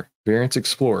thing here. Variance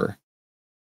Explorer.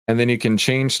 And then you can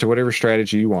change to whatever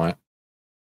strategy you want.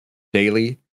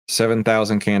 Daily,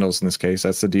 7,000 candles in this case.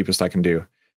 That's the deepest I can do.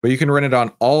 But you can run it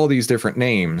on all these different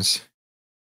names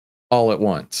all at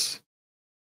once.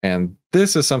 And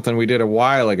this is something we did a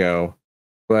while ago,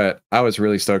 but I was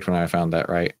really stoked when I found that,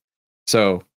 right?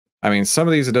 So, I mean, some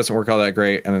of these it doesn't work all that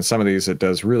great, and then some of these it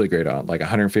does really great on, like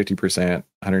 150%,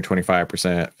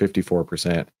 125%,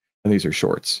 54%, and these are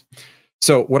shorts.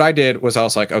 So what I did was I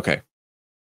was like, okay,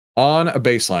 on a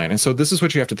baseline, and so this is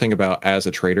what you have to think about as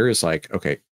a trader is like,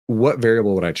 okay, what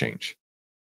variable would I change?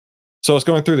 So I was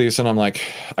going through these, and I'm like,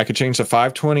 I could change the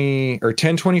 520 or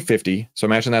 10, 20, 50. So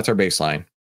imagine that's our baseline.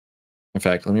 In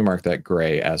fact, let me mark that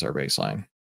gray as our baseline.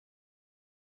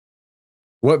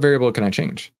 What variable can I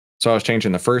change? So I was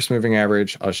changing the first moving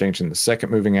average. I was changing the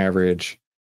second moving average.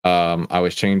 I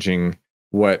was changing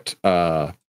what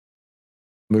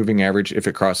moving average, if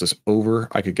it crosses over,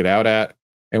 I could get out at.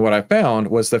 And what I found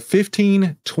was the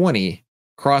 1520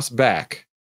 cross back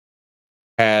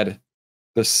had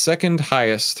the second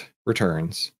highest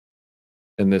returns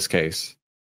in this case,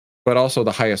 but also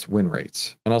the highest win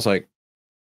rates. And I was like,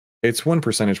 it's 1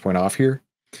 percentage point off here.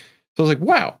 So I was like,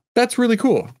 wow, that's really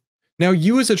cool. Now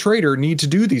you as a trader need to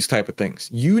do these type of things.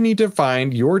 You need to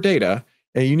find your data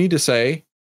and you need to say,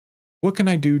 what can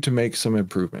I do to make some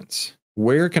improvements?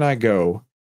 Where can I go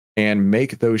and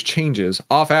make those changes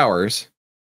off hours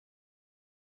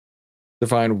to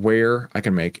find where I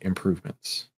can make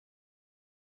improvements?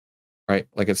 Right?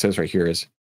 Like it says right here is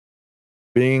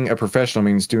being a professional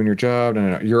means doing your job.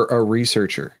 No. You're a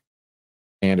researcher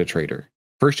and a trader.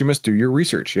 First, you must do your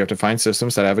research. You have to find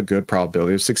systems that have a good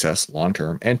probability of success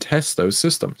long-term and test those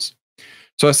systems.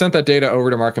 So I sent that data over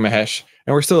to Mark and Mahesh,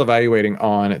 and we're still evaluating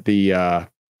on the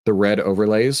red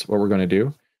overlays, what we're going to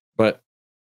do. But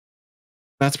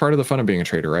that's part of the fun of being a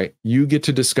trader, right? You get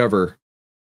to discover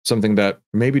something that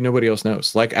maybe nobody else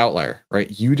knows, like OVTLYR,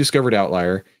 right? You discovered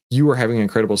OVTLYR. You were having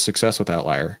incredible success with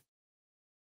OVTLYR.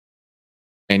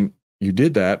 And you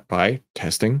did that by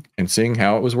testing and seeing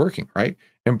how it was working, right?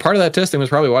 And part of that testing was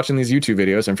probably watching these YouTube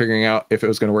videos and figuring out if it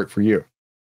was going to work for you.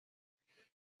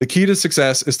 The key to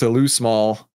success is to lose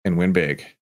small and win big.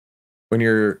 When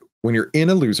you're in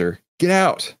a loser, get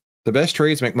out. The best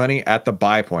trades make money at the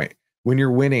buy point. When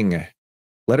you're winning,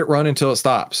 let it run until it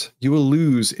stops. You will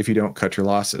lose if you don't cut your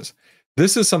losses.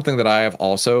 This is something that I have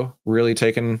also really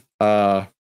taken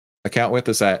account with,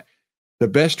 is that the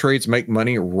best trades make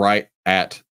money right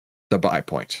at the buy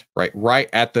point, right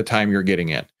at the time you're getting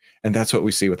in. And that's what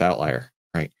we see with OVTLYR,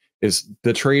 right? Is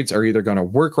the trades are either going to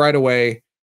work right away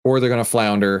or they're going to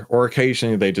flounder, or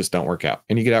occasionally they just don't work out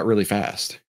and you get out really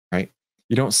fast, right?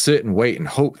 You don't sit and wait and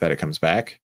hope that it comes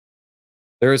back.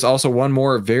 There is also one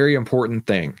more very important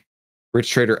thing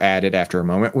Rich Trader added after a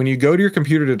moment. When you go to your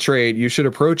computer to trade, you should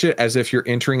approach it as if you're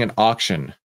entering an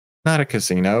auction, not a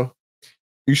casino.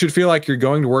 You should feel like you're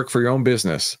going to work for your own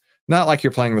business, not like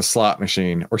you're playing the slot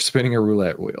machine or spinning a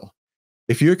roulette wheel.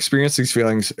 If you experience these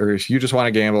feelings, or if you just want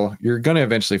to gamble, you're going to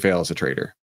eventually fail as a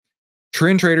trader.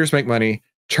 Trend traders make money,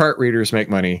 chart readers make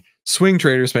money, swing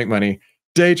traders make money,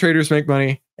 day traders make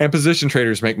money, and position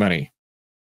traders make money.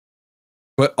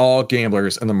 But all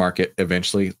gamblers in the market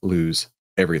eventually lose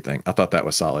everything. I thought that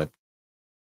was solid.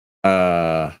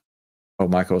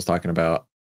 Michael was talking about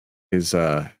his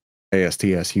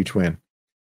ASTS huge win.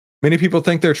 Many people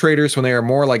think they're traders when they are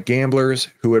more like gamblers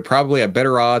who would probably have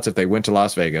better odds if they went to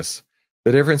Las Vegas.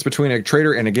 The difference between a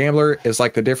trader and a gambler is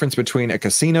like the difference between a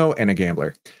casino and a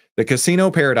gambler. The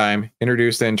casino paradigm,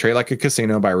 introduced in Trade Like a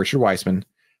Casino by Richard Weissman,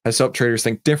 has helped traders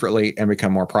think differently and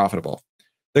become more profitable.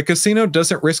 The casino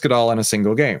doesn't risk it all in a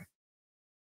single game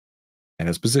and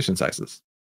has position sizes.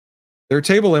 Their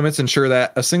table limits ensure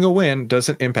that a single win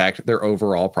doesn't impact their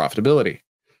overall profitability.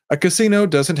 A casino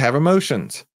doesn't have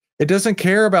emotions. It doesn't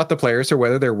care about the players or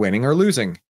whether they're winning or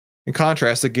losing. In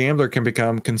contrast, a gambler can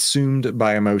become consumed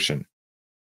by emotion.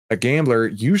 a gambler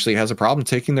usually has a problem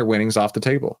taking their winnings off the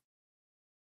table.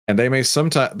 And they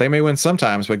may win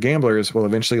sometimes, but gamblers will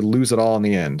eventually lose it all in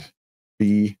the end.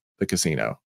 Be the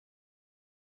casino.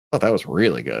 Oh, that was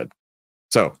really good.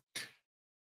 So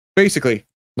basically,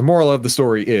 the moral of the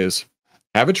story is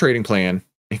have a trading plan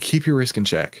and keep your risk in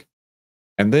check.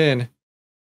 And then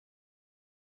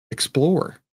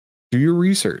explore, do your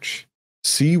research,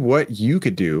 see what you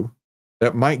could do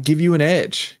that might give you an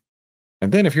edge.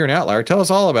 And then if you're an outlier, tell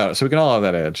us all about it so we can all have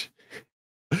that edge.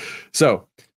 So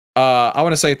I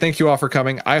want to say thank you all for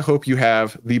coming. I hope you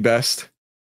have the best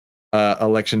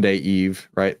election day eve,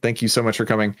 right? Thank you so much for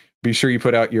coming. Be sure you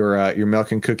put out your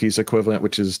milk and cookies equivalent,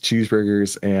 which is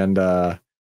cheeseburgers and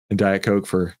Diet Coke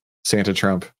for Santa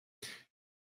Trump.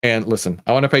 And listen,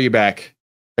 I want to pay you back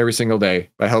every single day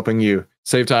by helping you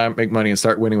save time, make money, and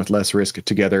start winning with less risk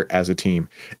together as a team.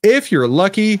 If you're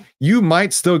lucky, you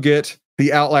might still get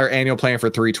the Outlier annual plan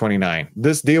for $329.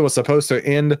 This deal was supposed to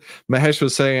end. Mahesh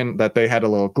was saying that they had a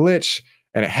little glitch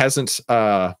and it hasn't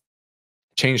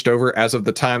changed over as of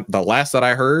the last that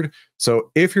I heard.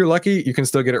 So if you're lucky, you can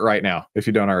still get it right now if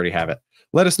you don't already have it.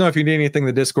 Let us know if you need anything in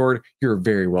the Discord. You're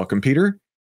very welcome, Peter.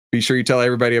 Be sure you tell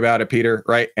everybody about it, Peter,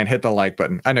 right? And hit the like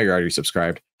button. I know you're already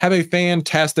subscribed. Have a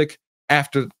fantastic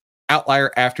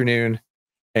Outlier afternoon.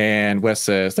 And Wes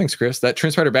says, thanks, Chris. That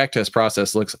transpider backtest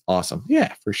process looks awesome.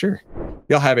 Yeah, for sure.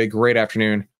 Y'all have a great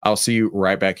afternoon. I'll see you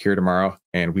right back here tomorrow,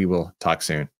 and we will talk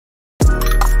soon.